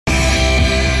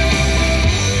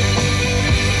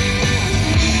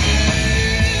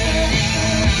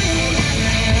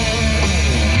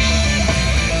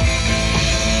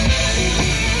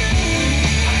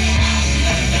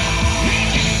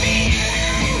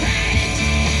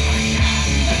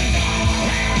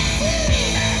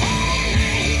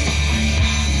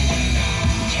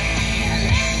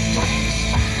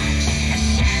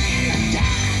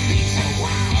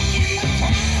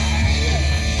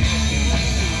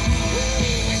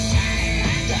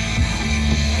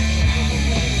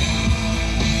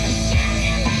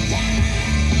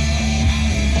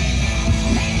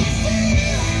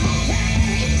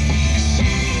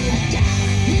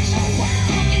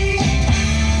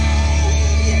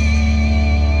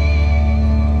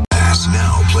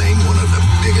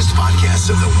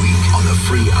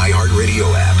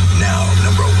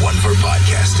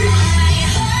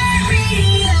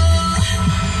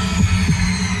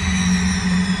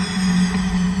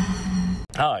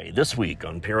Hi, this week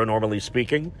on Paranormally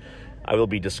Speaking, I will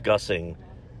be discussing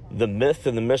the myth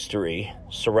and the mystery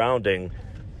surrounding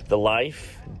the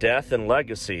life, death, and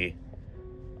legacy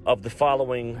of the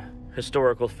following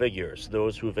historical figures,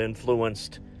 those who have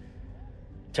influenced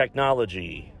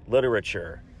technology,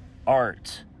 literature,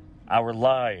 art, our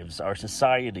lives, our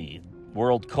society,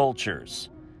 world cultures.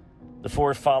 The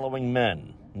four following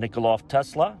men: Nikola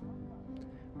Tesla,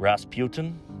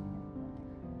 Rasputin,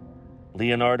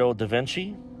 Leonardo da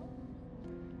Vinci,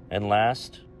 and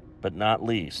last but not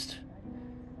least,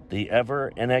 the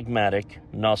ever enigmatic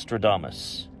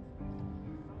Nostradamus.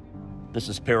 This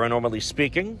is Paranormally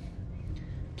Speaking.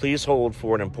 Please hold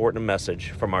for an important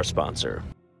message from our sponsor.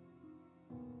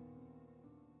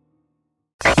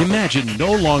 Imagine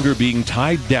no longer being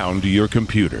tied down to your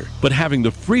computer, but having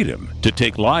the freedom to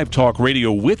take live talk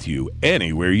radio with you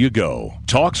anywhere you go.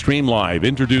 TalkStream Live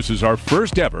introduces our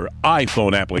first ever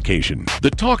iPhone application.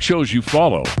 The talk shows you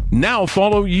follow now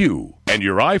follow you, and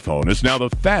your iPhone is now the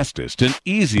fastest and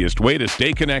easiest way to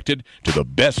stay connected to the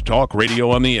best talk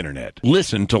radio on the internet.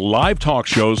 Listen to live talk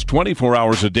shows 24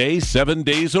 hours a day, 7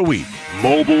 days a week.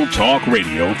 Mobile talk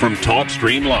radio from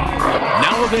TalkStream Live.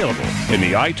 Now available in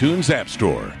the iTunes App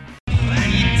Store.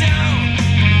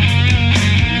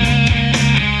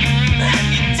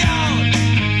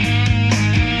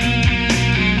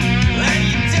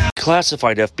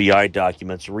 Classified FBI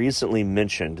documents recently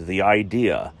mentioned the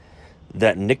idea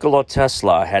that Nikola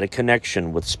Tesla had a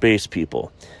connection with space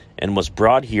people and was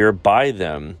brought here by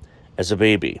them as a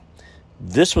baby.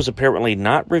 This was apparently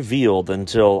not revealed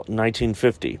until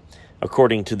 1950,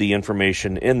 according to the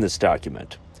information in this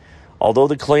document. Although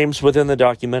the claims within the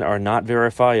document are not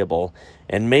verifiable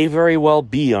and may very well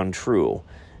be untrue,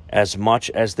 as much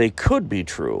as they could be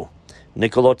true,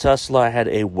 Nikola Tesla had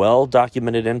a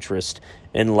well-documented interest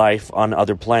in life on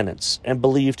other planets and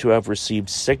believed to have received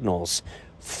signals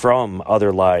from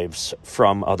other lives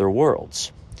from other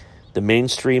worlds. The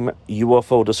mainstream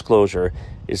UFO disclosure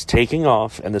is taking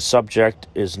off and the subject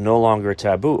is no longer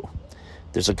taboo.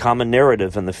 There's a common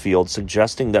narrative in the field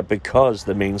suggesting that because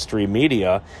the mainstream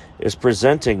media is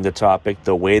presenting the topic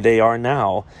the way they are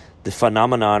now, the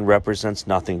phenomenon represents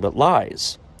nothing but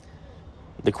lies.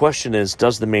 The question is,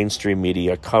 does the mainstream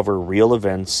media cover real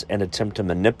events and attempt to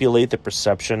manipulate the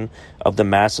perception of the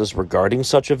masses regarding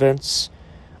such events?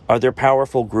 Are there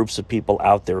powerful groups of people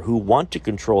out there who want to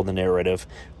control the narrative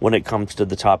when it comes to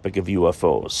the topic of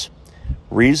UFOs?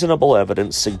 Reasonable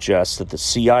evidence suggests that the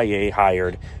CIA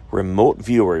hired remote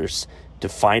viewers to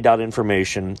find out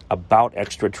information about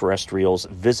extraterrestrials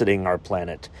visiting our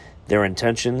planet, their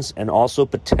intentions, and also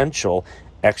potential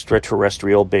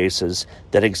extraterrestrial bases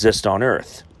that exist on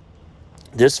Earth.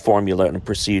 This formula and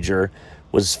procedure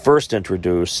was first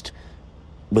introduced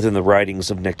within the writings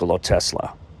of Nikola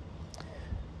Tesla.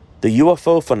 The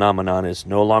UFO phenomenon is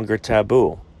no longer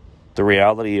taboo. The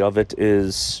reality of it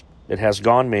is it has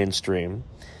gone mainstream,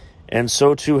 and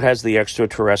so too has the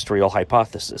extraterrestrial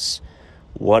hypothesis.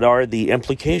 What are the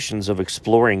implications of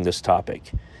exploring this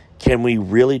topic? Can we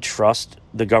really trust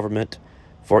the government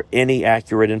for any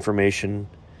accurate information,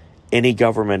 any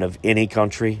government of any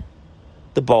country?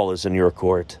 The ball is in your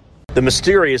court. The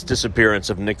mysterious disappearance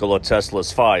of Nikola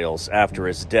Tesla's files after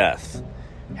his death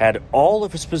had all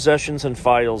of his possessions and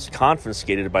files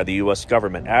confiscated by the U.S.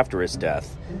 government after his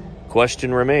death.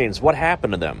 Question remains, what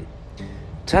happened to them?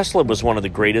 Tesla was one of the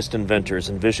greatest inventors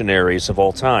and visionaries of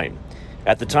all time.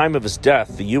 At the time of his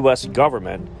death, the U.S.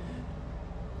 government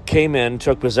came in,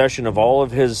 took possession of all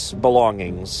of his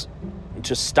belongings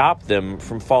to stop them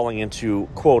from falling into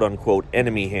quote-unquote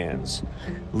enemy hands.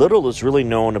 Little is really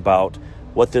known about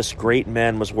what this great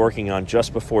man was working on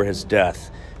just before his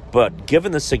death, but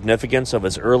given the significance of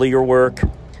his earlier work,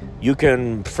 you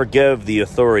can forgive the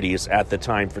authorities at the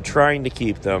time for trying to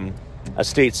keep them a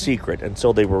state secret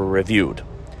until they were reviewed.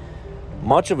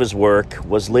 Much of his work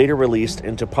was later released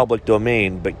into public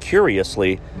domain, but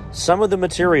curiously, some of the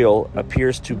material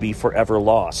appears to be forever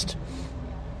lost.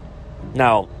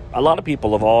 Now, a lot of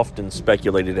people have often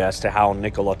speculated as to how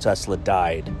Nikola Tesla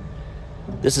died.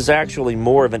 This is actually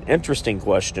more of an interesting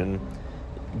question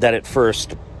than at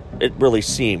first it really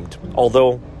seemed,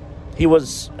 although he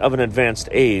was of an advanced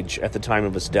age at the time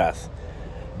of his death.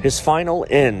 His final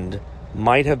end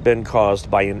might have been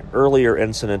caused by an earlier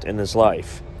incident in his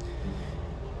life.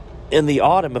 In the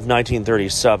autumn of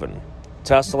 1937,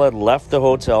 Tesla had left the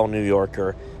Hotel New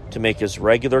Yorker to make his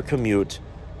regular commute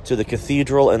to the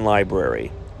cathedral and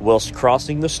library. Whilst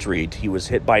crossing the street, he was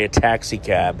hit by a taxi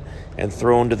cab and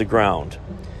thrown to the ground.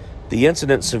 The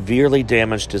incident severely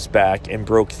damaged his back and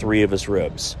broke 3 of his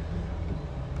ribs.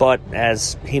 But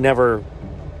as he never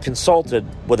consulted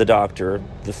with a doctor,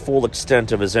 the full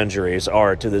extent of his injuries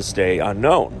are to this day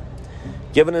unknown.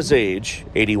 Given his age,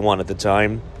 81 at the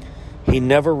time, he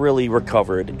never really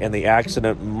recovered, and the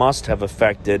accident must have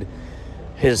affected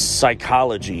his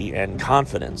psychology and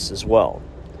confidence as well.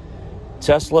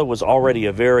 Tesla was already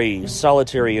a very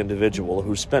solitary individual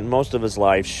who spent most of his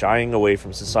life shying away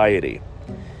from society.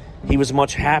 He was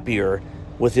much happier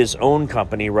with his own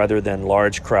company rather than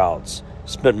large crowds,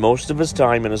 spent most of his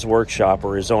time in his workshop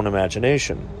or his own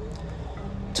imagination.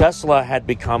 Tesla had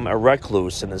become a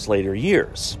recluse in his later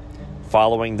years.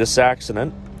 Following this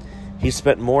accident, he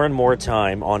spent more and more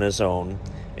time on his own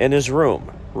in his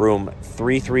room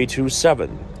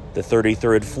 3327, the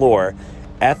 33rd floor,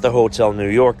 at the Hotel New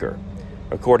Yorker.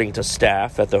 According to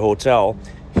staff at the hotel,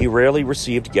 he rarely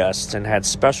received guests and had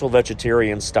special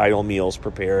vegetarian-style meals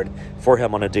prepared for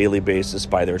him on a daily basis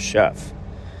by their chef.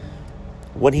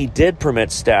 When he did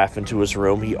permit staff into his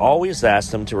room, he always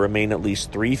asked them to remain at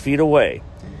least 3 feet away,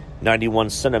 91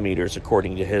 centimeters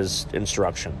according to his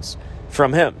instructions,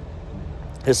 from him.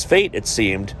 His fate, it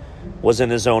seemed, was in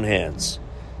his own hands.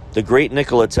 The great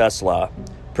Nikola Tesla,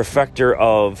 perfecter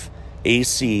of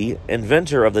AC,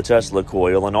 inventor of the Tesla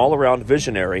coil, and all-around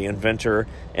visionary, inventor,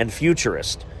 and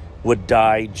futurist, would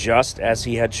die just as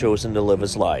he had chosen to live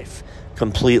his life,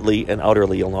 completely and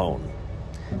utterly alone.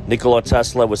 Nikola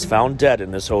Tesla was found dead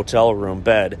in his hotel room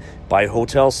bed by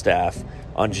hotel staff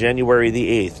on January the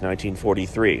 8th,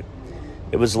 1943.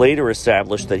 It was later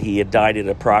established that he had died at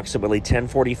approximately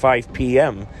 10:45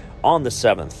 p.m. on the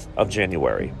 7th of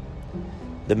January.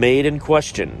 The maid in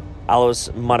question,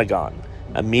 Alice Monaghan,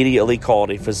 immediately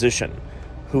called a physician,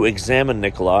 who examined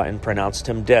Nikola and pronounced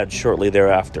him dead shortly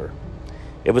thereafter.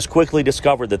 It was quickly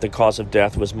discovered that the cause of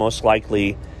death was most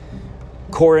likely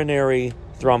coronary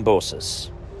thrombosis.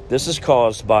 This is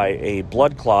caused by a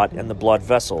blood clot in the blood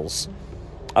vessels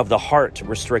of the heart,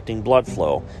 restricting blood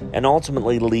flow and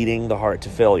ultimately leading the heart to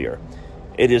failure.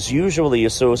 It is usually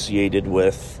associated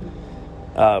with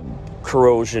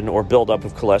corrosion or buildup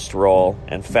of cholesterol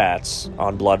and fats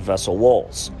on blood vessel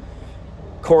walls.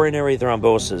 Coronary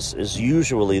thrombosis is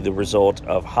usually the result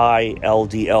of high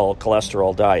LDL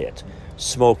cholesterol diet,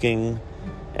 smoking,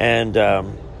 and a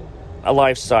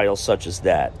lifestyle such as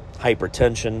that.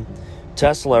 Hypertension.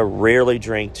 Tesla rarely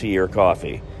drank tea or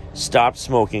coffee, stopped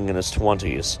smoking in his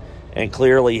 20s, and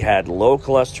clearly had low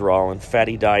cholesterol and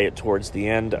fatty diet towards the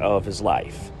end of his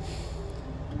life.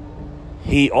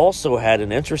 He also had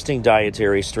an interesting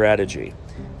dietary strategy.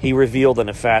 He revealed in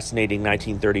a fascinating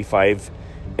 1935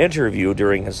 interview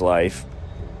during his life.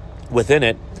 Within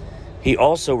it, he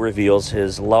also reveals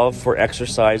his love for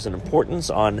exercise and importance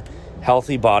on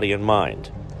healthy body and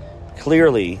mind.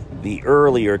 Clearly, the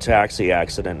earlier taxi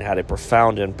accident had a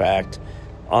profound impact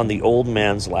on the old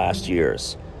man's last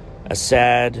years, a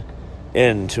sad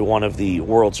end to one of the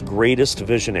world's greatest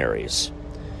visionaries.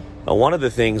 One of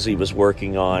the things he was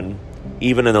working on,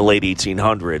 even in the late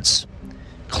 1800s,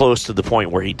 close to the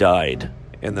point where he died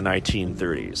in the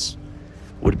 1930s,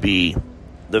 would be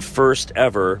the first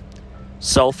ever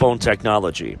cell phone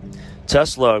technology.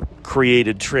 Tesla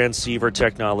created transceiver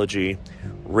technology,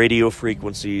 radio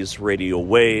frequencies, radio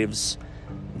waves,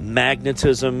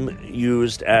 magnetism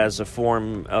used as a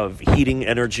form of heating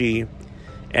energy,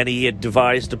 and he had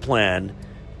devised a plan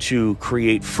to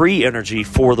create free energy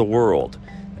for the world.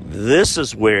 This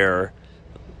is where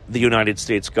the United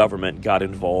States government got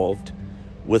involved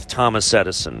with Thomas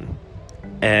Edison,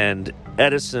 and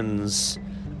Edison's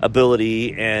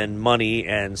ability and money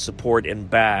and support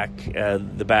and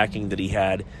the backing that he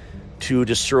had to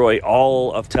destroy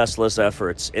all of Tesla's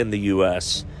efforts in the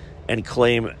U.S. and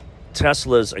claim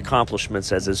Tesla's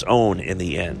accomplishments as his own in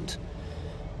the end.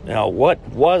 Now, what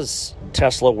was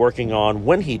Tesla working on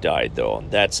when he died, though?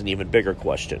 That's an even bigger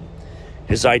question.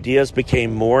 His ideas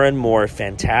became more and more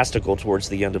fantastical towards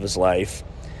the end of his life,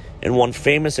 and one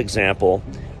famous example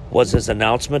was his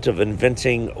announcement of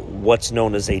inventing what's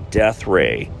known as a death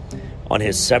ray on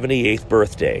his 78th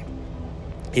birthday.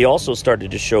 He also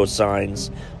started to show signs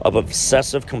of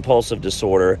obsessive-compulsive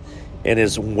disorder in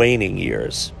his waning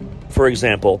years. For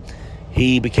example,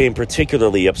 he became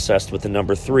particularly obsessed with the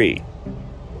number 3.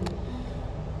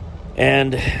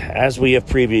 And as we have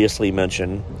previously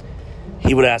mentioned,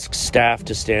 he would ask staff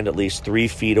to stand at least 3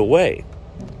 feet away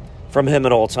from him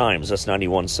at all times. That's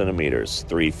 91 centimeters,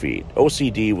 3 feet.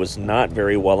 OCD was not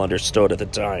very well understood at the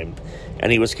time,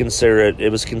 and it was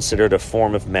considered a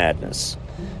form of madness.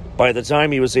 By the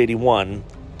time he was 81,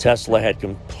 Tesla had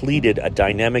completed a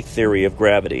dynamic theory of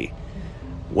gravity.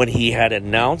 When he had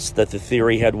announced that the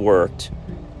theory had worked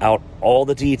out all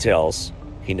the details,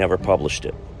 he never published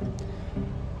it.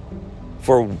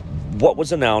 For What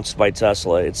was announced by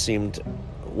Tesla, it seemed,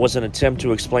 was an attempt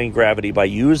to explain gravity by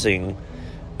using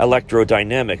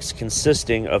electrodynamics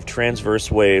consisting of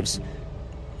transverse waves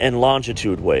and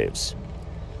longitude waves.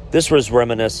 This was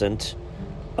reminiscent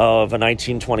of a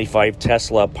 1925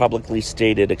 Tesla publicly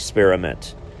stated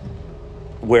experiment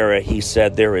where he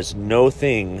said there is no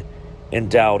thing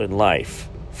endowed in life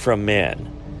from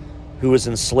man who is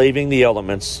enslaving the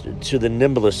elements to the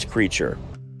nimblest creature.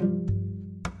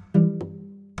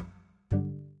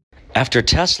 After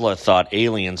Tesla thought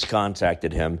aliens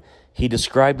contacted him, he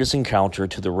described his encounter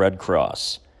to the Red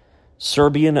Cross.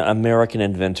 Serbian-American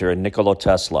inventor Nikola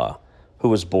Tesla, who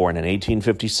was born in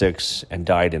 1856 and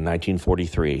died in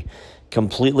 1943,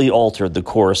 completely altered the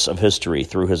course of history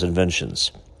through his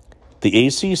inventions. The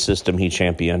AC system he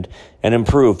championed and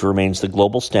improved remains the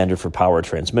global standard for power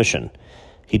transmission.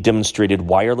 He demonstrated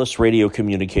wireless radio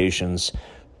communications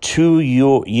 2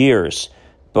 years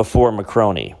before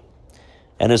Marconi,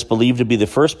 and is believed to be the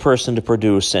first person to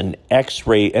produce an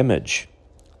X-ray image.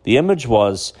 The image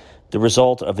was the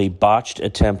result of a botched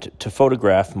attempt to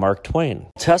photograph Mark Twain.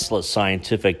 Tesla's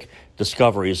scientific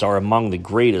discoveries are among the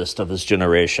greatest of his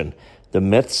generation. The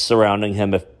myths surrounding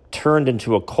him have turned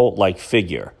into a cult-like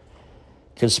figure.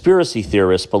 Conspiracy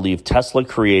theorists believe Tesla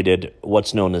created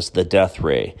what's known as the death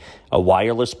ray, a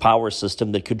wireless power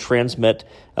system that could transmit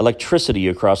electricity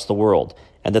across the world,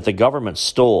 and that the government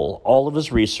stole all of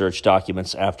his research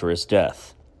documents after his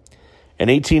death. In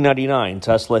 1899,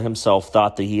 Tesla himself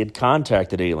thought that he had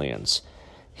contacted aliens.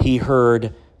 He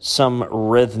heard some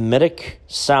rhythmic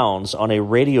sounds on a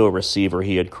radio receiver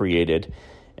he had created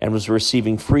and was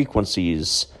receiving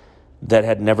frequencies that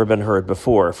had never been heard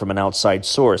before from an outside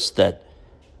source that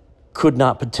could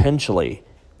not potentially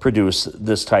produce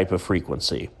this type of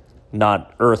frequency,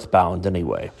 not earthbound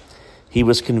anyway. He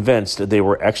was convinced they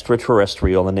were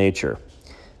extraterrestrial in nature.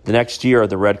 The next year,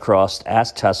 the Red Cross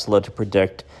asked Tesla to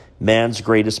predict man's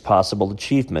greatest possible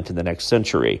achievement in the next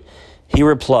century. He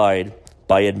replied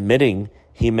by admitting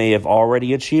he may have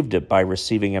already achieved it by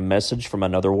receiving a message from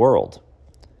another world.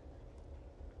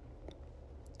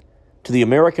 To the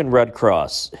American Red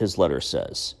Cross, his letter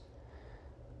says,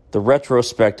 "The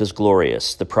retrospect is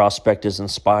glorious, the prospect is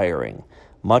inspiring.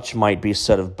 Much might be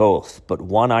said of both, but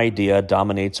one idea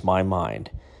dominates my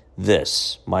mind.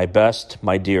 This, my best,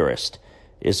 my dearest,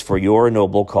 is for your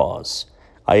noble cause.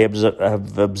 I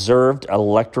have observed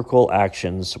electrical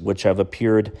actions which have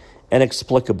appeared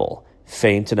inexplicable,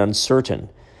 faint, and uncertain.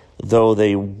 Though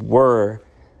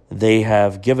they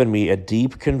have given me a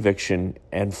deep conviction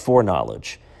and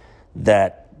foreknowledge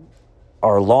that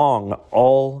are long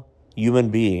all human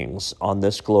beings on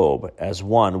this globe as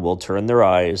one will turn their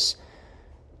eyes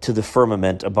to the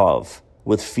firmament above,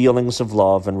 with feelings of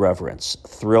love and reverence,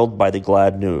 thrilled by the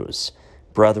glad news.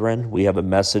 Brethren, we have a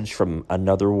message from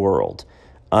another world,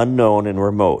 unknown and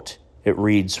remote. It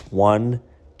reads 1,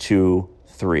 2,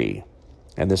 3.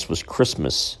 And this was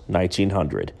Christmas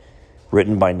 1900,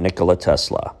 written by Nikola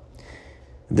Tesla.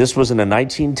 This was in a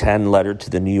 1910 letter to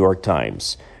the New York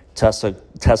Times.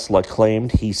 Tesla claimed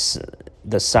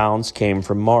the sounds came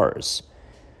from Mars.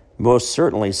 Most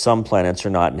certainly some planets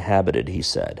are not inhabited, he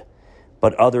said,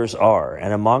 but others are,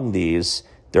 and among these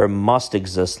there must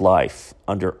exist life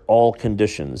under all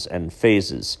conditions and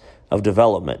phases of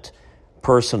development.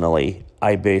 Personally,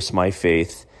 I base my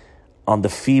faith on the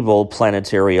feeble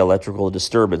planetary electrical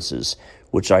disturbances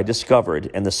which I discovered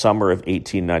in the summer of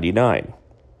 1899,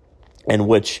 and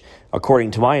which, according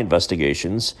to my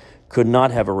investigations, could not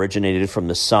have originated from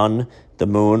the sun, the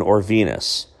moon, or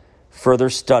Venus. Further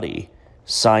study,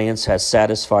 science has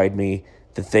satisfied me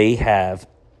that they have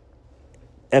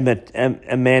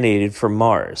emanated from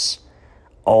Mars.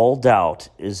 All doubt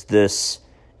is this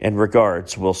in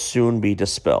regards will soon be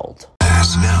dispelled."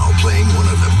 Now playing one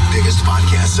of the biggest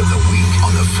podcasts of the week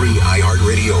on the free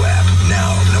iHeartRadio app.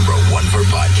 Now #1 for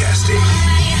podcasting.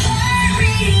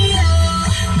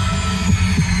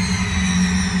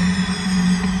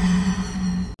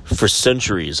 For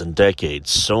centuries and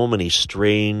decades, so many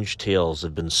strange tales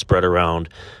have been spread around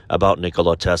about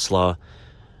Nikola Tesla,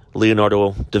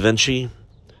 Leonardo da Vinci,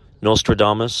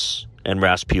 Nostradamus, and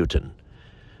Rasputin.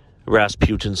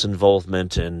 Rasputin's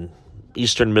involvement in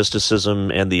Eastern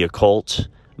mysticism and the occult,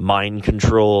 mind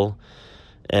control,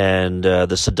 and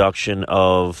the seduction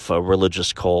of a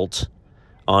religious cult,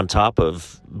 on top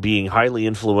of being highly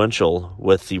influential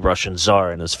with the Russian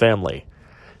Tsar and his family,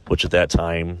 which at that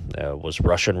time was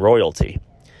Russian royalty.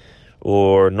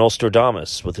 Or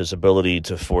Nostradamus, with his ability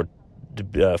to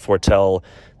foretell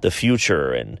the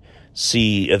future and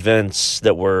see events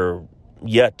that were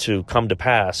yet to come to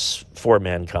pass for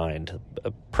mankind.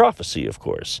 A prophecy, of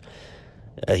course.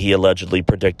 He allegedly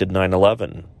predicted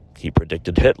 9/11. He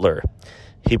predicted Hitler.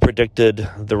 He predicted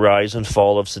the rise and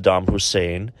fall of Saddam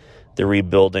Hussein, the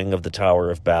rebuilding of the Tower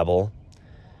of Babel,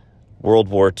 World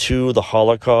War II, the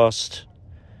Holocaust,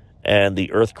 and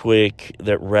the earthquake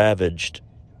that ravaged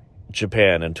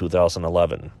Japan in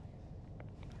 2011.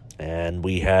 And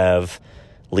we have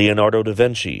Leonardo da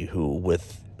Vinci, who,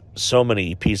 with so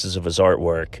many pieces of his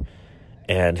artwork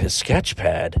and his sketch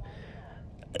pad,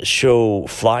 show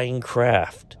flying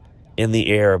craft in the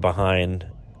air behind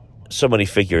so many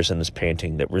figures in this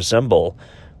painting that resemble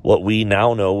what we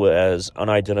now know as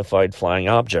unidentified flying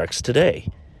objects today.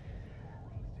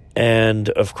 And,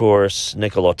 of course,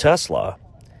 Nikola Tesla,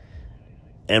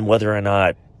 and whether or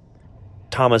not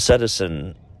Thomas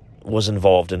Edison was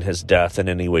involved in his death in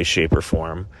any way, shape, or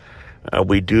form.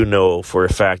 We do know for a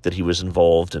fact that he was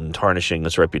involved in tarnishing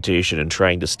his reputation and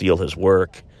trying to steal his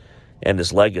work and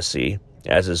his legacy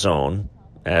as his own,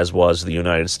 as was the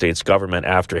United States government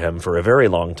after him for a very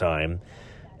long time,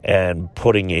 and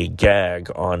putting a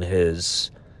gag on his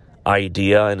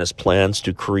idea and his plans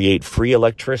to create free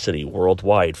electricity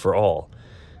worldwide for all.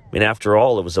 I mean, after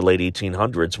all, it was the late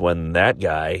 1800s when that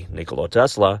guy, Nikola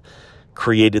Tesla,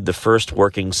 created the first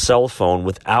working cell phone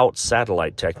without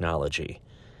satellite technology.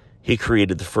 He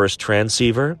created the first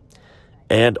transceiver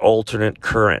and alternate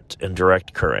current and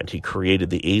direct current. He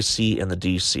created the AC and the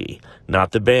DC,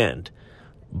 not the band,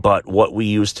 but what we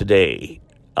use today,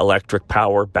 electric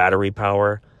power, battery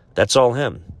power, that's all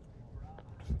him.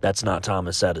 That's not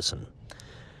Thomas Edison.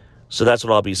 So that's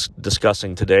what I'll be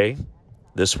discussing today,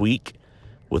 this week,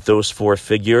 with those four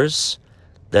figures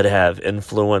that have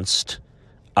influenced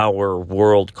our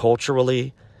world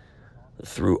culturally,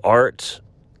 through art,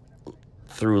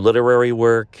 through literary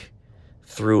work,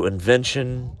 through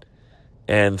invention,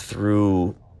 and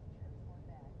through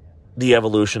the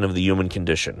evolution of the human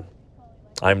condition.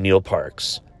 I'm Neil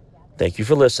Parks. Thank you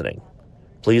for listening.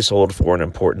 Please hold for an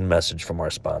important message from our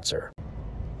sponsor.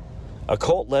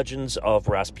 Occult legends of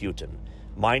Rasputin,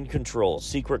 mind control,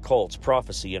 secret cults,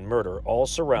 prophecy, and murder all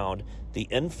surround the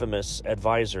infamous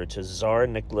advisor to Tsar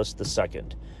Nicholas II,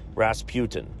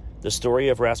 Rasputin. The story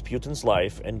of Rasputin's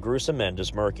life and gruesome end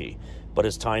is murky, but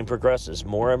as time progresses,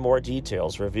 more and more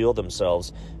details reveal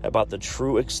themselves about the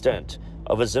true extent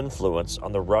of his influence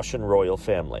on the Russian royal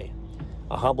family.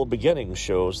 A humble beginning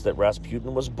shows that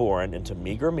Rasputin was born into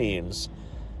meager means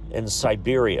in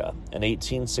Siberia in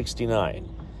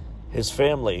 1869. His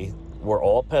family were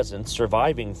all peasants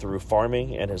surviving through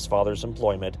farming and his father's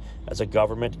employment as a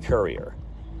government courier.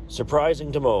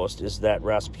 Surprising to most is that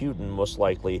Rasputin most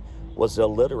likely was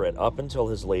illiterate up until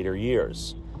his later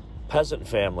years. Peasant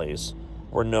families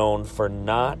were known for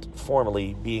not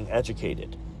formally being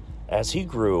educated. As he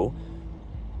grew,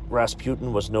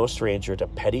 Rasputin was no stranger to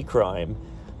petty crime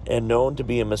and known to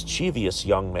be a mischievous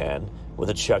young man with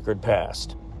a checkered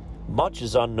past. Much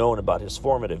is unknown about his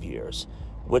formative years,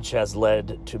 which has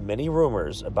led to many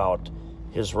rumors about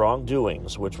his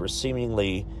wrongdoings, which were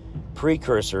seemingly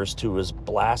precursors to his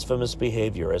blasphemous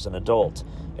behavior as an adult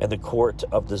in the court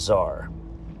of the Tsar.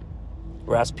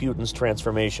 Rasputin's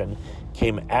transformation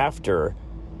came after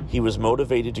he was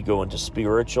motivated to go into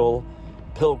spiritual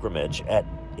pilgrimage at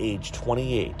age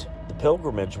 28. The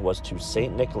pilgrimage was to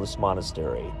St. Nicholas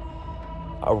Monastery.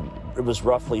 It was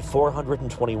roughly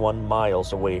 421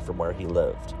 miles away from where he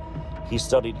lived. He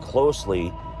studied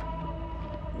closely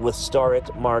with Staret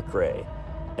Markray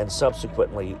and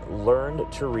subsequently learned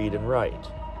to read and write.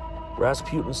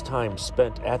 Rasputin's time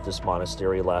spent at this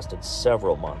monastery lasted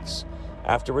several months.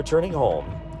 After returning home,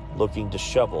 looking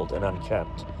disheveled and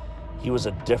unkempt, he was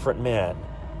a different man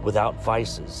without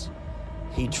vices.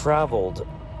 He traveled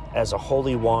as a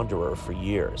holy wanderer for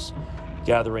years,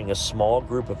 gathering a small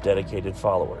group of dedicated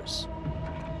followers.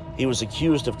 He was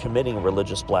accused of committing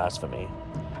religious blasphemy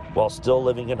while still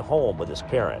living at home with his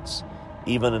parents.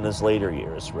 Even in his later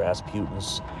years, Rasputin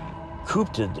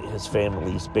cooped his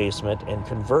family's basement and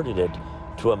converted it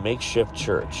to a makeshift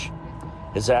church.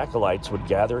 His acolytes would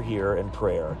gather here in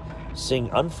prayer,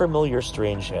 sing unfamiliar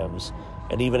strange hymns,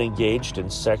 and even engaged in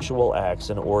sexual acts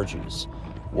and orgies.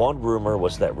 One rumor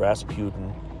was that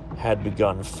Rasputin had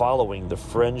begun following the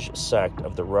fringe sect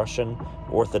of the Russian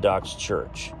Orthodox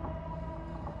Church.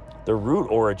 The root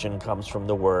origin comes from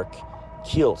the word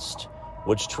Khilst,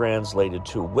 which translated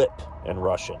to whip in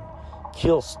Russian.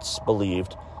 Khilsts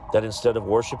believed that instead of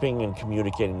worshiping and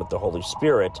communicating with the Holy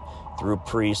Spirit through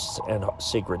priests and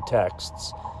sacred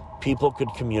texts, people could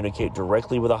communicate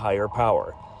directly with a higher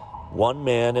power. One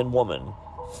man and woman,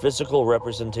 physical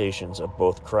representations of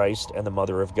both Christ and the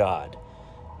Mother of God,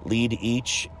 lead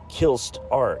each Khilst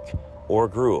arc or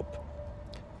group.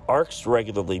 Arcs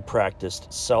regularly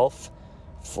practiced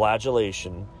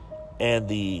flagellation, and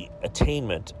the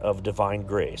attainment of divine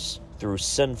grace through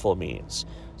sinful means,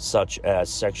 such as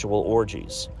sexual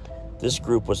orgies. This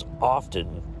group was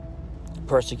often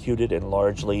persecuted and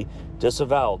largely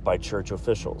disavowed by church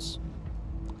officials.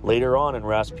 Later on in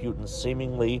Rasputin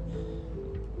seemingly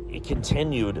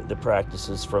continued the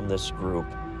practices from this group,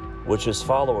 which his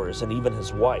followers and even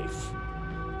his wife,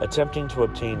 attempting to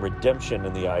obtain redemption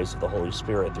in the eyes of the Holy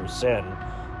Spirit through sin,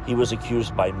 he was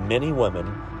accused by many women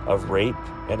of rape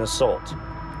and assault.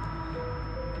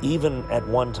 Even at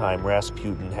one time,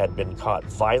 Rasputin had been caught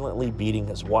violently beating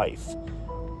his wife,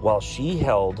 while she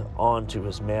held on to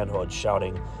his manhood,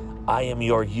 shouting, "I am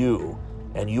your you,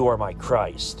 and you are my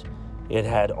Christ." It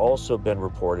had also been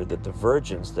reported that the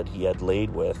virgins that he had laid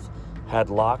with had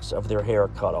locks of their hair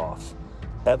cut off.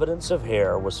 Evidence of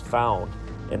hair was found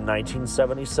in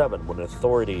 1977 when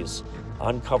authorities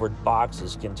uncovered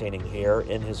boxes containing hair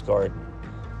in his garden.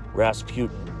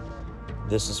 Rasputin.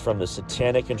 This is from the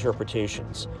Satanic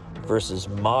Interpretations versus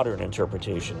Modern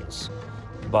Interpretations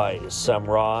by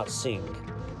Samra Singh.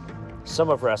 Some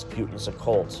of Rasputin's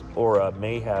occult aura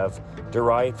may have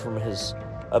derived from his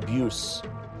abuse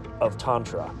of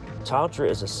Tantra. Tantra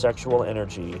is a sexual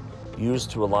energy used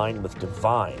to align with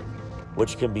divine,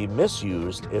 which can be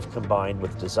misused if combined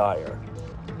with desire.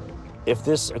 If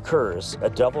this occurs, a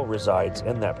devil resides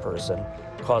in that person,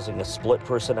 causing a split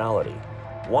personality,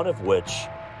 one of which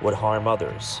would harm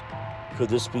others. Could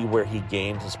this be where he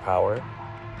gained his power?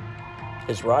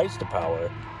 His rise to power,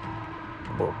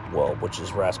 which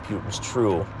is Rasputin's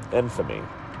true infamy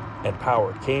and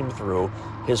power, came through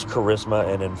his charisma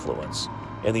and influence.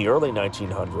 In the early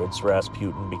 1900s,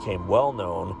 Rasputin became well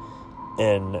known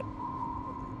in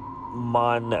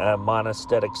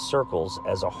monastic circles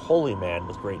as a holy man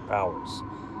with great powers.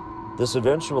 This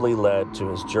eventually led to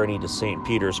his journey to St.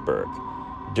 Petersburg,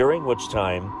 during which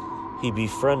time he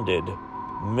befriended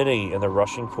many in the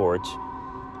Russian court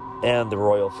and the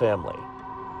royal family.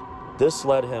 This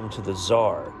led him to the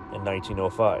Tsar in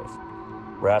 1905.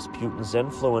 Rasputin's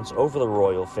influence over the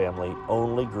royal family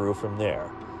only grew from there.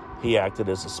 He acted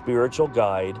as a spiritual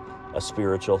guide, a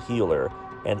spiritual healer,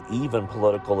 and even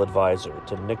political advisor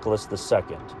to Nicholas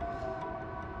II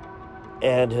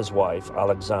and his wife,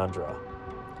 Alexandra.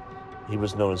 He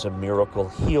was known as a miracle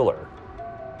healer.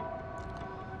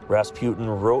 Rasputin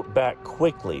wrote back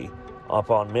quickly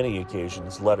upon many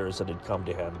occasions letters that had come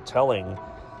to him, telling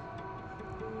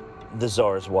the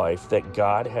Tsar's wife that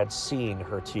God had seen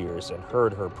her tears and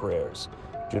heard her prayers.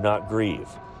 Do not grieve.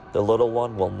 The little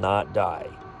one will not die.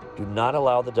 Do not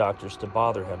allow the doctors to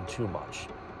bother him too much.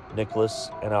 Nicholas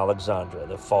and Alexandra,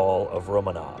 The Fall of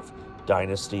Romanov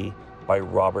Dynasty by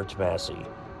Robert Massey,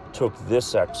 took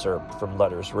this excerpt from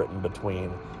letters written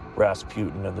between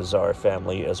Rasputin and the Tsar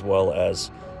family, as well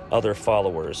as other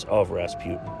followers of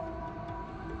Rasputin.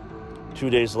 2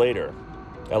 days later,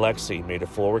 Alexei made a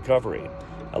full recovery,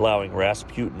 allowing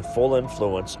Rasputin full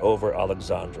influence over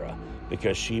Alexandra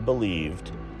because she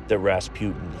believed that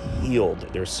Rasputin healed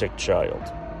their sick child.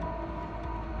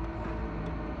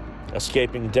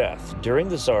 Escaping death. During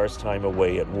the Tsar's time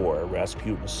away at war,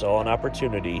 Rasputin saw an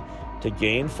opportunity to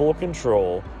gain full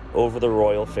control over the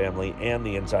royal family and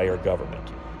the entire government,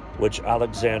 which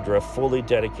Alexandra fully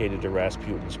dedicated to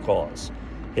Rasputin's cause.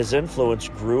 His influence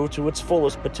grew to its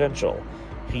fullest potential.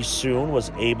 He soon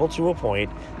was able to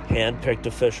appoint hand-picked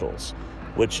officials,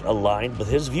 which aligned with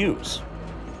his views.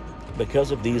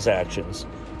 Because of these actions,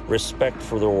 respect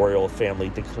for the royal family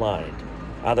declined.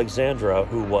 Alexandra,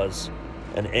 who was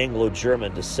an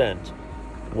Anglo-German descent,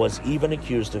 was even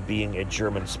accused of being a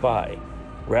German spy.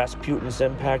 Rasputin's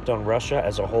impact on Russia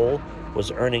as a whole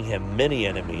was earning him many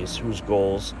enemies whose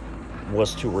goals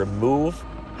was to remove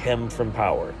him from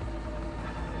power.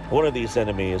 One of these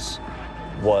enemies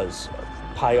was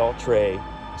Pyotr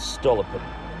Stolypin,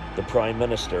 the prime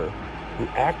minister, who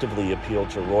actively appealed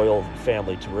to royal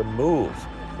family to remove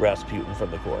Rasputin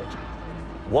from the court.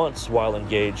 Once, while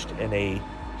engaged in a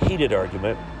heated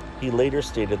argument, he later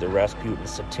stated that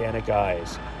Rasputin's satanic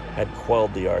eyes had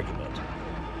quelled the argument.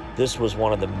 This was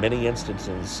one of the many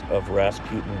instances of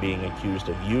Rasputin being accused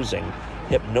of using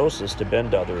hypnosis to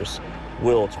bend others'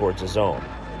 will towards his own.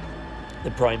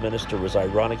 The prime minister was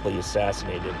ironically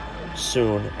assassinated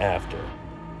soon after.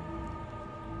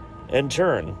 In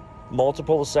turn,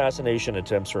 multiple assassination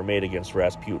attempts were made against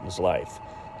Rasputin's life.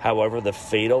 However, the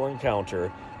fatal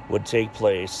encounter would take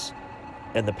place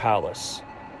in the palace.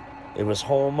 It was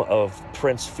home of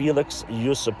Prince Felix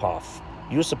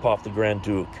Yusupov the Grand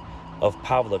Duke of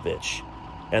Pavlovich,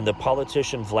 and the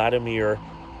politician Vladimir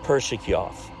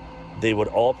Pershikyov. They would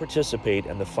all participate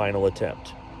in the final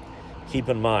attempt. Keep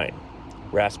in mind,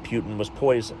 Rasputin was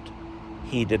poisoned.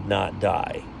 he did not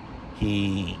die.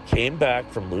 He came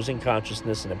back from losing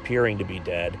consciousness and appearing to be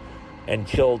dead and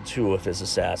killed 2 of his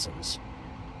assassins.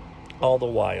 All the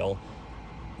while,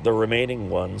 the remaining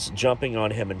ones jumping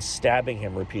on him and stabbing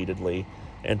him repeatedly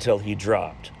until he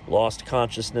dropped, lost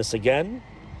consciousness again,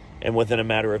 and within a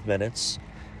matter of minutes,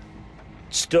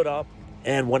 stood up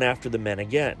and went after the men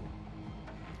again.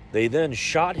 They then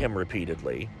shot him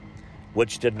repeatedly,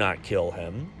 which did not kill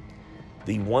him.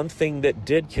 The one thing that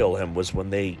did kill him was when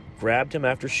they grabbed him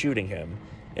after shooting him,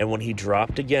 and when he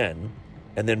dropped again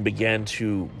and then began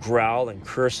to growl and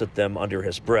curse at them under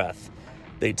his breath,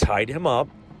 they tied him up,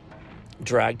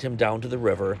 dragged him down to the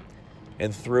river,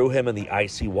 and threw him in the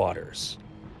icy waters.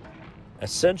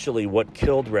 Essentially, what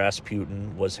killed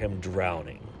Rasputin was him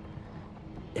drowning.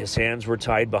 His hands were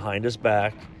tied behind his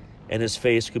back, and his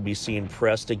face could be seen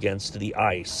pressed against the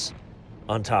ice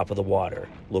on top of the water,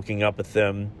 looking up at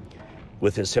them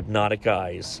with his hypnotic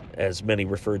eyes, as many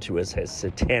referred to as his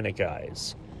satanic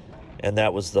eyes. And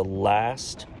that was the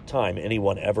last time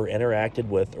anyone ever interacted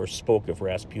with or spoke of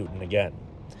Rasputin again.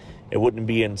 It wouldn't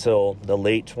be until the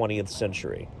late 20th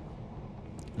century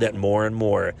that more and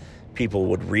more people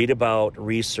would read about,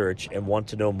 research, and want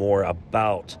to know more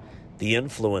about the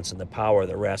influence and the power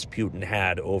that Rasputin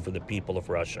had over the people of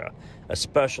Russia,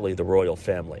 especially the royal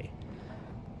family.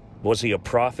 Was he a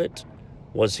prophet?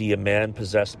 Was he a man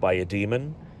possessed by a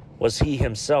demon? Was he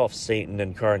himself Satan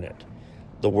incarnate?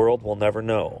 The world will never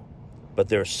know, but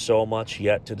there's so much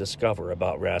yet to discover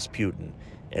about Rasputin,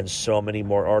 and so many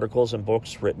more articles and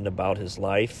books written about his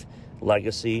life,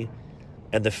 legacy,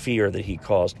 and the fear that he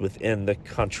caused within the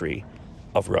country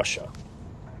of Russia.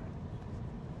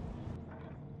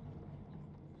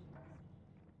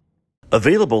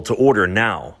 Available to order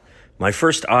now, my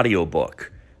first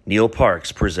audiobook, Neil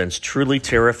Parks Presents Truly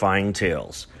Terrifying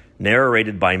Tales,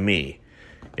 narrated by me.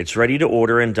 It's ready to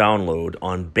order and download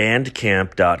on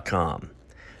Bandcamp.com.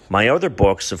 My other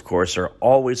books, of course, are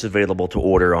always available to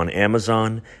order on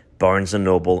Amazon, Barnes &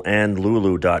 Noble, and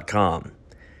Lulu.com.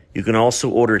 You can also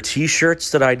order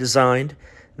t-shirts that I designed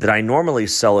that I normally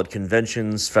sell at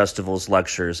conventions, festivals,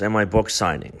 lectures, and my book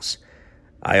signings.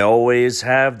 I always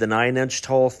have the 9-inch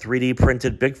tall 3D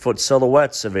printed Bigfoot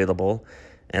silhouettes available,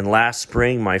 and last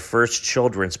spring my first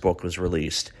children's book was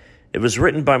released. It was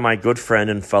written by my good friend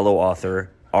and fellow author,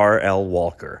 R.L.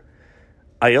 Walker.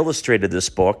 I illustrated this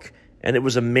book, and it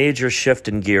was a major shift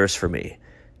in gears for me,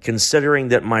 considering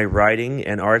that my writing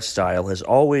and art style has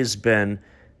always been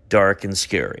dark and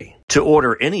scary. To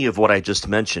order any of what I just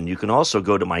mentioned, you can also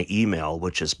go to my email,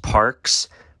 which is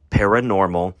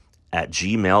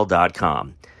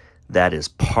parksparanormal@gmail.com. That is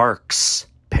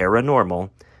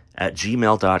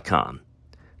parksparanormal@gmail.com.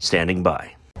 Standing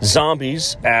by.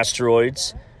 Zombies,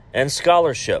 asteroids, and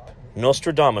scholarship.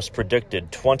 Nostradamus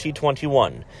predicted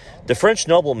 2021. The French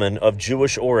nobleman of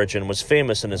Jewish origin was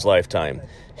famous in his lifetime.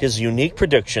 His unique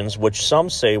predictions, which some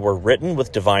say were written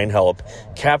with divine help,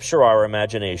 capture our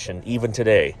imagination even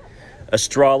today.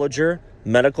 Astrologer,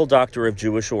 medical doctor of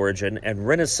Jewish origin, and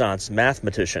Renaissance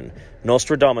mathematician,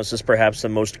 Nostradamus is perhaps the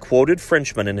most quoted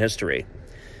Frenchman in history.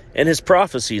 In his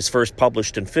prophecies, first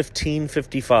published in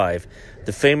 1555,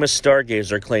 the famous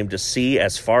stargazer claimed to see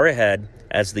as far ahead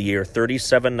as the year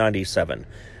 3797,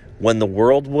 when the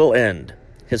world will end.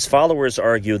 His followers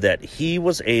argue that he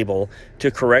was able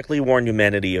to correctly warn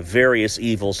humanity of various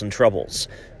evils and troubles,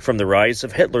 from the rise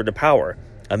of Hitler to power,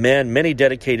 a man many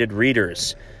dedicated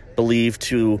readers believe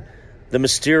to the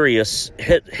mysterious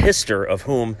history of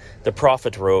whom the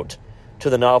prophet wrote, to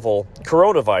the novel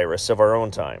Coronavirus of our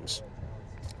own times.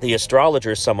 The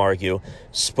astrologer, some argue,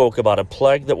 spoke about a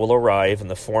plague that will arrive in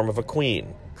the form of a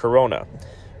queen, Corona,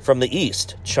 from the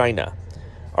east, China.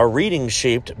 A reading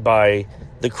shaped by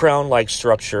the crown-like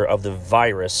structure of the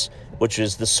virus, which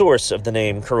is the source of the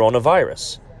name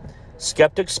coronavirus.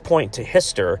 Skeptics point to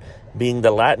Hister being the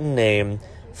Latin name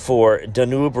for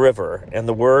Danube River, and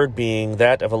the word being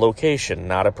that of a location,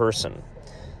 not a person.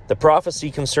 The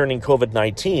prophecy concerning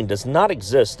COVID-19 does not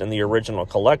exist in the original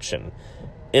collection,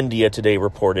 India Today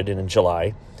reported in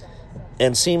July,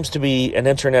 and seems to be an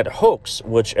internet hoax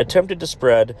which attempted to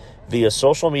spread via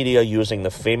social media using the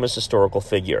famous historical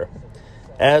figure.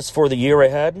 As for the year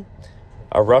ahead,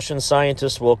 a Russian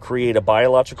scientist will create a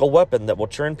biological weapon that will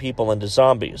turn people into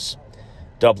zombies,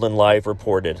 Dublin Live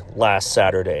reported last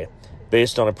Saturday,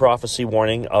 based on a prophecy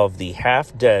warning of the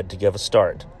half-dead to give a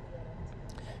start.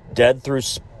 Dead through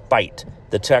spite,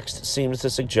 the text seems to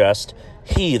suggest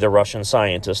he, the Russian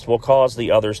scientist, will cause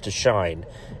the others to shine,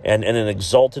 and in an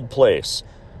exalted place,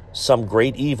 some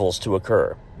great evils to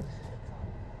occur.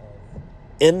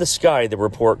 In the sky, the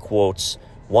report quotes,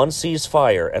 one sees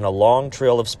fire and a long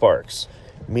trail of sparks.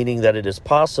 meaning that it is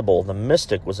possible the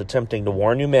mystic was attempting to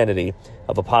warn humanity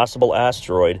of a possible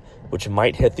asteroid which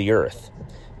might hit the Earth.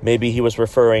 Maybe he was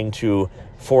referring to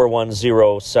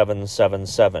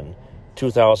 410777,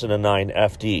 2009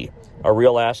 FD, a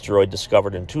real asteroid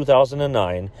discovered in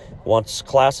 2009, once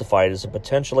classified as a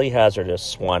potentially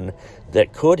hazardous one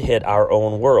that could hit our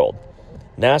own world.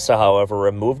 NASA, however,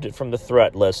 removed it from the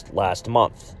threat list last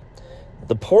month.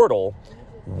 The portal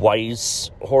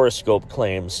Weiss horoscope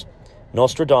claims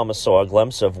Nostradamus saw a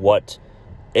glimpse of what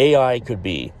AI could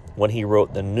be when he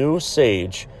wrote, "The new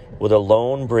sage with a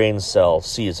lone brain cell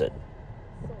sees it."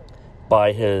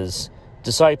 By his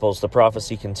disciples, the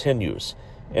prophecy continues,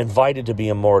 invited to be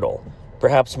immortal,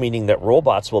 perhaps meaning that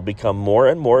robots will become more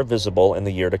and more visible in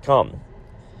the year to come.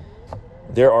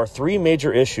 There are three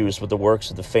major issues with the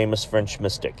works of the famous French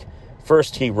mystic.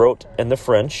 First, he wrote in the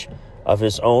French of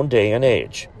his own day and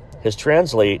age. His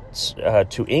translates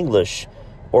to English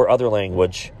or other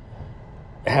language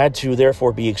had to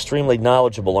therefore be extremely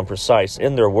knowledgeable and precise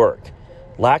in their work.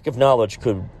 Lack of knowledge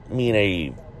could mean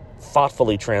a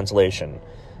thoughtfully translation,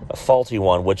 a faulty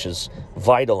one, which is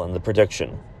vital in the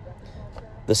prediction.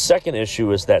 The second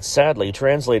issue is that sadly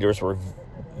translators were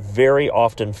very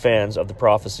often fans of the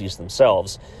prophecies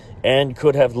themselves and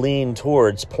could have leaned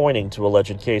towards pointing to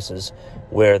alleged cases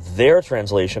where their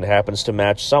translation happens to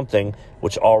match something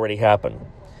which already happened.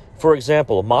 For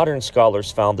example, modern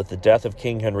scholars found that the death of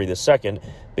King Henry II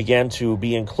began to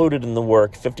be included in the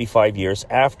work 55 years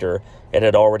after it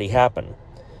had already happened.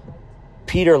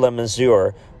 Peter Le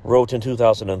Mesurier wrote in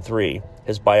 2003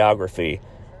 his biography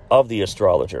of the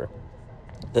astrologer.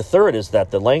 The third is that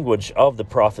the language of the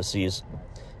prophecies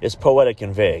is poetic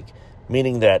and vague,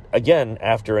 meaning that, again,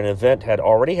 after an event had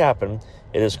already happened,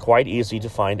 it is quite easy to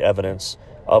find evidence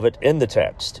of it in the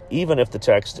text, even if the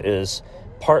text is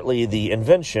partly the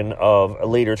invention of a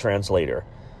later translator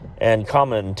and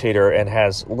commentator and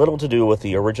has little to do with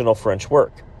the original French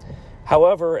work.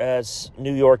 However, as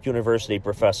New York University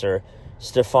professor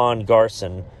Stéphane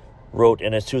Garcin wrote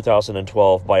in his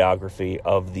 2012 biography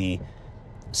of the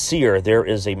seer, there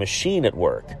is a machine at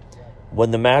work.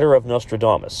 When the matter of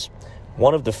Nostradamus,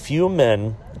 one of the few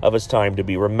men of his time to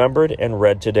be remembered and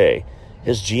read today,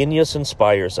 his genius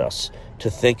inspires us to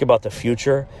think about the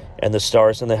future and the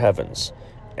stars in the heavens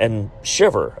and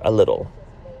shiver a little.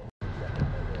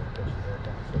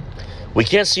 We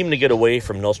can't seem to get away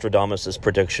from Nostradamus'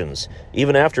 predictions.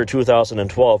 Even after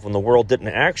 2012, when the world didn't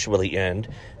actually end,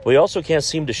 we also can't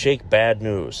seem to shake bad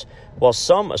news. While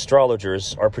some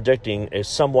astrologers are predicting a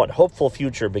somewhat hopeful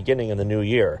future beginning in the new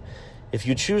year, if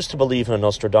you choose to believe in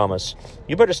Nostradamus,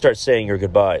 you better start saying your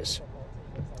goodbyes.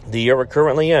 The year we're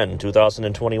currently in,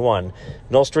 2021,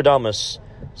 Nostradamus'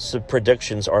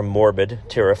 predictions are morbid,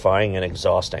 terrifying, and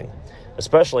exhausting,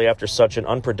 especially after such an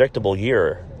unpredictable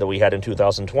year that we had in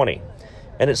 2020.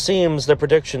 And it seems the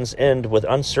predictions end with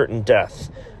uncertain death,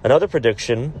 another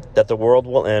prediction that the world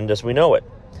will end as we know it.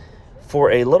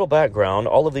 For a little background,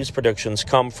 all of these predictions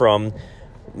come from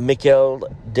Michel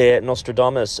de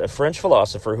Nostradamus, a French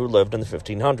philosopher who lived in the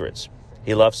 1500s.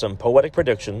 He left some poetic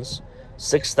predictions,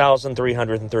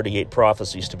 6,338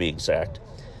 prophecies to be exact,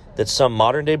 that some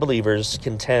modern-day believers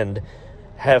contend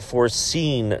have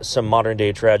foreseen some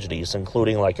modern-day tragedies,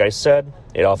 including, like I said,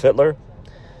 Adolf Hitler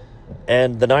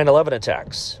and the 9/11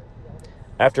 attacks.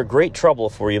 After great trouble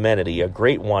for humanity, a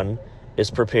great one is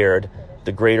prepared.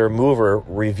 The greater mover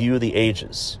review the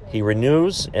ages. He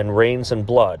renews and reigns in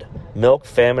blood, milk,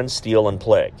 famine, steel, and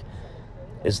plague.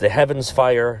 Is the heavens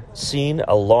fire seen,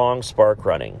 a long spark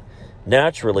running?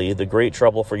 Naturally, the great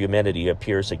trouble for humanity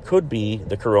appears it could be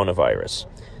the coronavirus.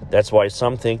 That's why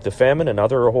some think the famine and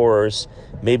other horrors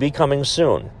may be coming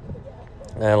soon.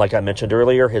 And like I mentioned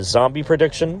earlier, his zombie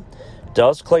prediction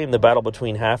does claim the battle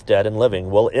between half-dead and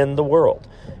living will end the world,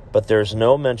 but there's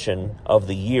no mention of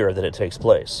the year that it takes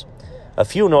place. A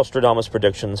few Nostradamus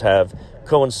predictions have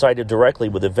coincided directly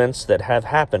with events that have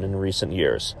happened in recent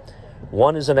years.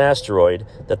 One is an asteroid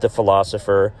that the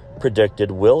philosopher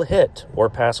predicted will hit or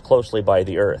pass closely by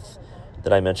the Earth,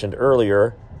 that I mentioned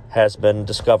earlier, has been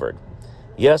discovered.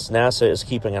 Yes, NASA is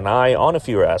keeping an eye on a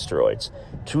few asteroids,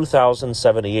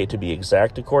 2,078 to be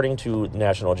exact, according to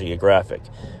National Geographic.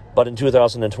 But in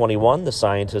 2021, the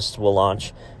scientists will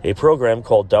launch a program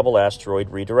called Double Asteroid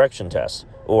Redirection Test,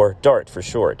 or DART for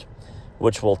short,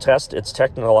 which will test its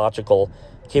technological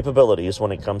capabilities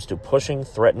when it comes to pushing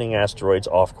threatening asteroids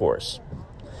off course.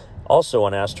 Also,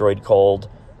 an asteroid called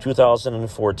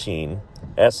 2014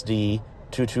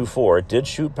 SD224 did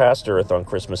shoot past Earth on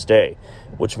Christmas Day,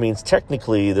 which means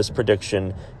technically this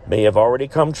prediction may have already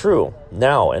come true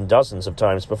now and dozens of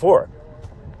times before.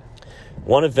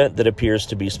 One event that appears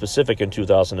to be specific in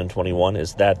 2021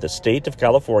 is that the state of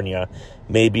California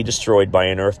may be destroyed by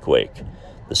an earthquake.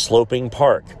 The sloping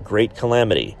park, great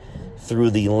calamity, through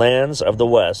the lands of the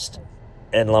West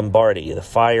and Lombardy, the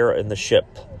fire and the ship,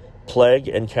 plague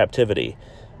and captivity,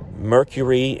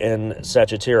 Mercury in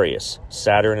Sagittarius,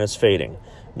 Saturn is fading,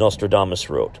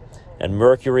 Nostradamus wrote, and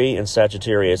Mercury in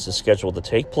Sagittarius is scheduled to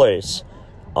take place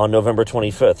on November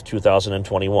 25th,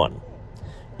 2021.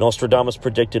 Nostradamus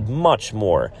predicted much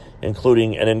more,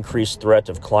 including an increased threat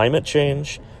of climate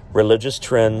change, religious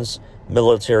trends,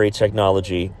 military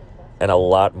technology, and a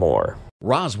lot more.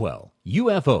 Roswell,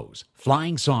 UFOs,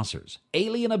 flying saucers,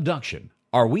 alien abduction.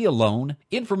 Are we alone?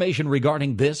 Information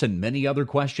regarding this and many other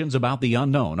questions about the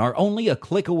unknown are only a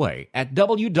click away at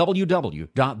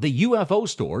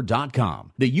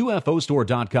www.theufostore.com.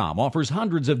 TheUFOstore.com offers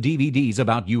hundreds of DVDs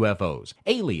about UFOs,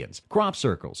 aliens, crop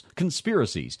circles,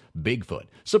 conspiracies, Bigfoot,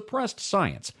 suppressed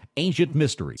science, ancient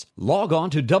mysteries. Log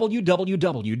on to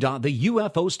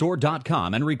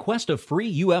www.theufostore.com and request a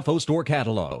free UFO Store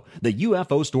catalog.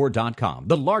 TheUFOstore.com,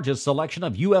 the largest selection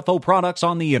of UFO products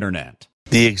on the internet.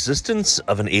 The existence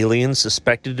of an alien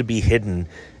suspected to be hidden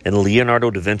in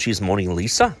Leonardo da Vinci's Mona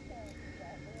Lisa?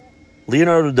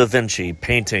 Leonardo da Vinci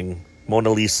painting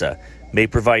Mona Lisa may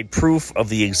provide proof of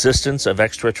the existence of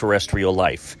extraterrestrial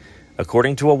life,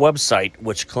 according to a website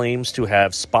which claims to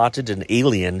have spotted an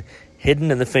alien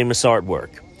hidden in the famous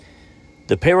artwork.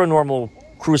 The Paranormal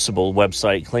Crucible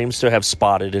website claims to have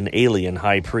spotted an alien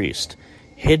high priest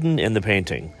hidden in the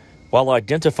painting, while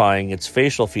identifying its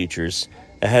facial features,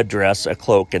 a headdress, a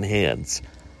cloak, and hands.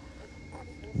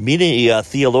 Many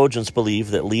theologians believe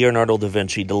that Leonardo da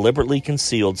Vinci deliberately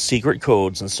concealed secret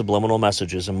codes and subliminal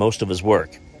messages in most of his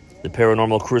work. The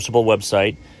Paranormal Crucible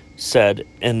website said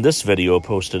in this video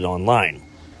posted online.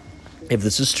 If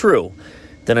this is true,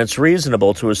 then it's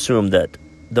reasonable to assume that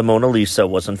the Mona Lisa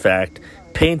was in fact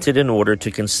painted in order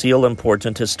to conceal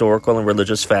important historical and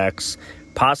religious facts,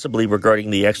 possibly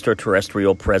regarding the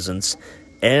extraterrestrial presence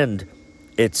and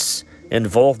its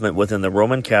involvement within the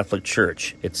Roman Catholic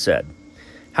Church, it said.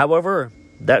 However,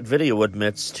 that video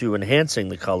admits to enhancing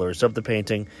the colors of the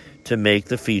painting to make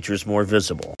the features more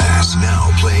visible. Now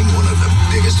playing one of the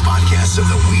biggest podcasts of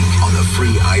the week on the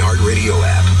free iHeartRadio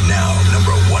app. Now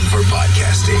 #1 for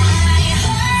podcasting.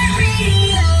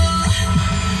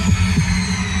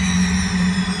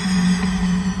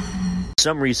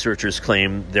 Some researchers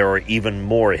claim there are even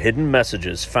more hidden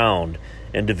messages found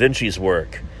in Da Vinci's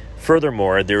work.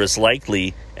 Furthermore, there is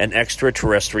likely an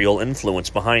extraterrestrial influence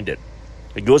behind it.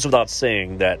 It goes without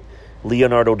saying that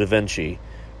Leonardo da Vinci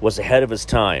was ahead of his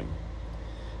time.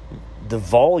 The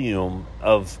volume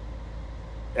of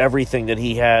everything that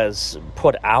he has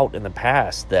put out in the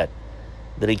past that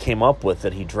he came up with,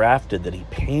 that he drafted, that he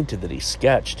painted, that he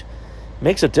sketched,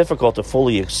 makes it difficult to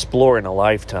fully explore in a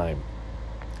lifetime.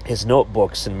 His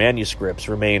notebooks and manuscripts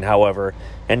remain, however,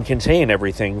 and contain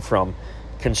everything from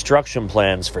construction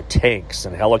plans for tanks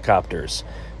and helicopters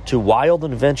to wild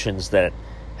inventions that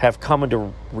have come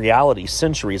into reality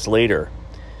centuries later.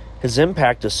 His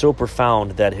impact is so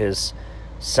profound that his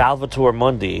Salvator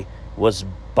Mundi was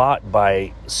bought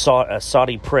by a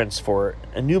Saudi prince for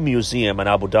a new museum in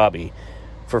Abu Dhabi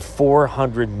for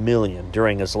 $400 million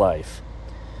during his life.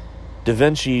 Da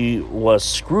Vinci was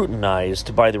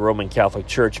scrutinized by the Roman Catholic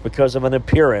Church because of an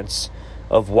appearance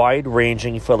of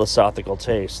wide-ranging philosophical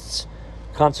tastes.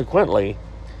 Consequently,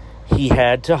 he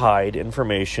had to hide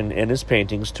information in his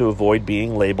paintings to avoid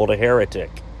being labeled a heretic.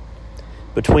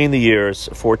 Between the years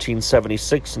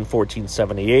 1476 and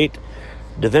 1478,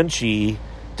 Da Vinci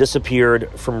disappeared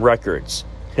from records.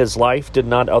 His life did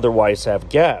not otherwise have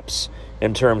gaps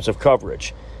in terms of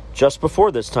coverage. Just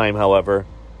before this time, however,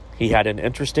 he had an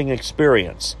interesting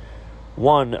experience.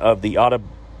 One of the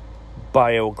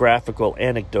autobiographical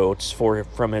anecdotes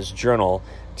from his journal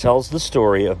tells the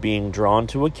story of being drawn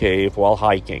to a cave while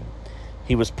hiking.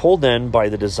 He was pulled in by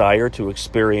the desire to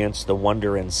experience the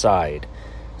wonder inside.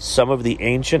 Some of the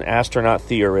ancient astronaut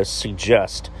theorists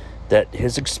suggest that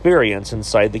his experience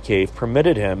inside the cave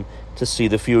permitted him to see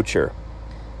the future,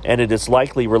 and it is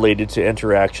likely related to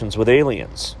interactions with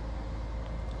aliens.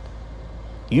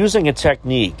 Using a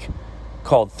technique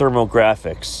called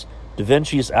thermographics, Da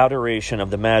Vinci's Adoration of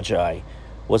the Magi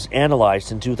was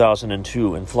analyzed in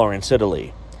 2002 in Florence,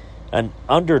 Italy. An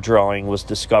underdrawing was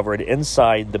discovered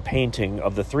inside the painting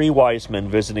of the three wise men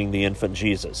visiting the infant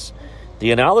Jesus.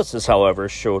 The analysis, however,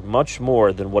 showed much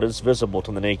more than what is visible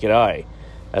to the naked eye.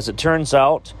 As it turns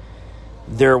out,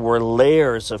 there were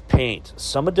layers of paint,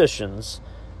 some additions,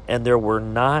 and there were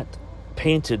not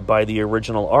painted by the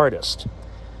original artist.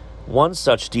 One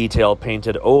such detail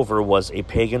painted over was a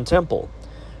pagan temple.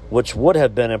 which would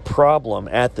have been a problem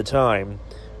at the time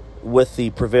with the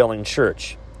prevailing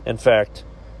church. In fact,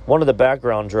 one of the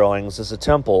background drawings is a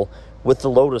temple with the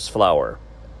lotus flower,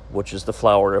 which is the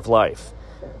flower of life.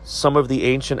 Some of the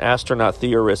ancient astronaut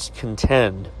theorists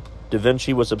contend Da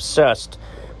Vinci was obsessed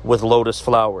with lotus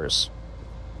flowers,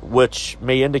 which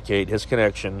may indicate his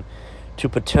connection to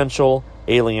potential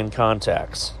alien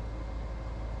contacts.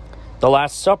 The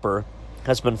Last Supper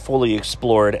has been fully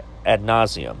explored ad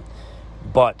nauseum,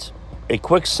 but a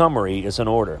quick summary is in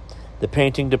order. The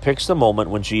painting depicts the moment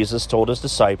when Jesus told his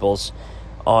disciples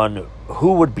on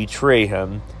who would betray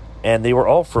him, and they were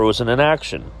all frozen in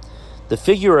action. The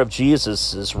figure of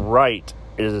Jesus' right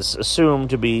is assumed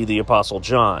to be the Apostle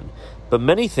John, but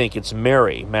many think it's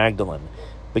Mary Magdalene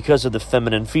because of the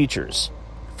feminine features.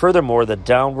 Furthermore, the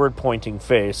downward pointing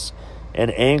face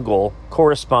and angle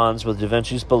corresponds with Da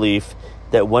Vinci's belief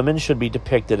that women should be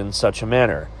depicted in such a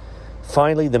manner.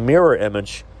 Finally, the mirror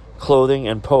image, clothing,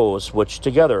 and pose, which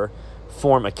together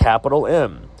form a capital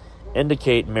M,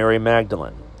 indicate Mary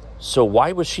Magdalene. So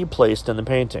why was she placed in the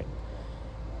painting?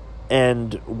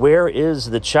 And where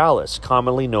is the chalice,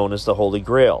 commonly known as the Holy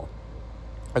Grail?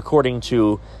 According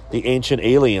to the Ancient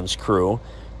Aliens crew,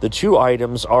 the two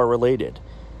items are related,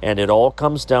 and it all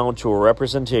comes down to a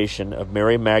representation of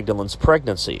Mary Magdalene's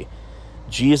pregnancy,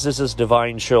 Jesus'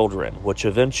 divine children, which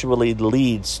eventually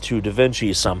leads to Da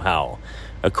Vinci somehow,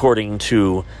 according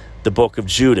to the book of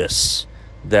Judas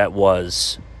that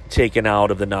was taken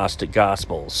out of the Gnostic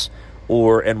Gospels,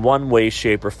 or in one way,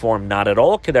 shape, or form not at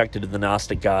all connected to the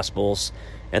Gnostic Gospels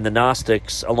and the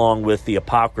Gnostics, along with the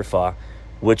Apocrypha,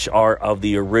 which are of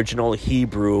the original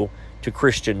Hebrew to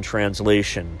Christian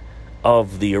translation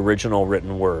of the original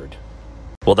written word.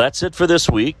 Well, that's it for this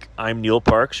week. I'm Neil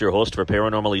Parks, your host for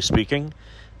Paranormally Speaking.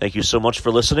 Thank you so much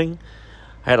for listening.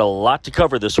 I had a lot to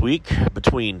cover this week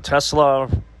between Tesla,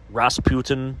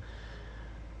 Rasputin,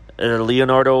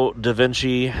 Leonardo da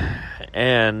Vinci,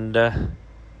 and,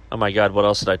 oh my God, what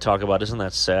else did I talk about? Isn't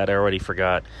that sad? I already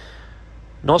forgot.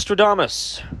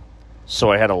 Nostradamus.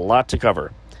 So I had a lot to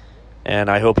cover, and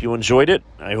I hope you enjoyed it.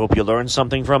 I hope you learned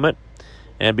something from it,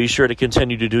 and be sure to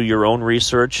continue to do your own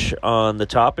research on the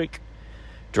topic.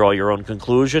 Draw your own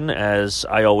conclusion, as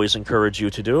I always encourage you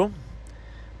to do.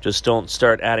 Just don't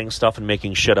start adding stuff and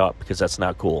making shit up, because that's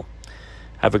not cool.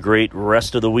 Have a great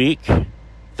rest of the week.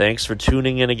 Thanks for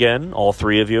tuning in again, all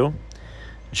three of you.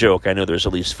 Joke, I know there's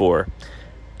at least 4.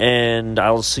 And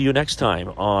I'll see you next time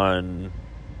on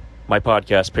my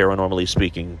podcast, Paranormally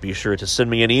Speaking. Be sure to send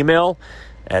me an email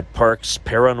at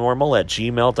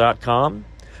parksparanormal@gmail.com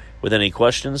with any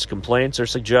questions, complaints, or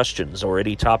suggestions, or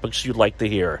any topics you'd like to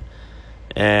hear.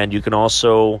 And you can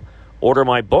also order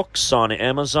my books on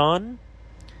Amazon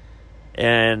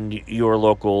and your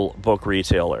local book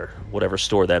retailer, whatever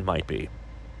store that might be.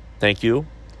 Thank you,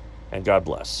 and God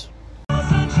bless.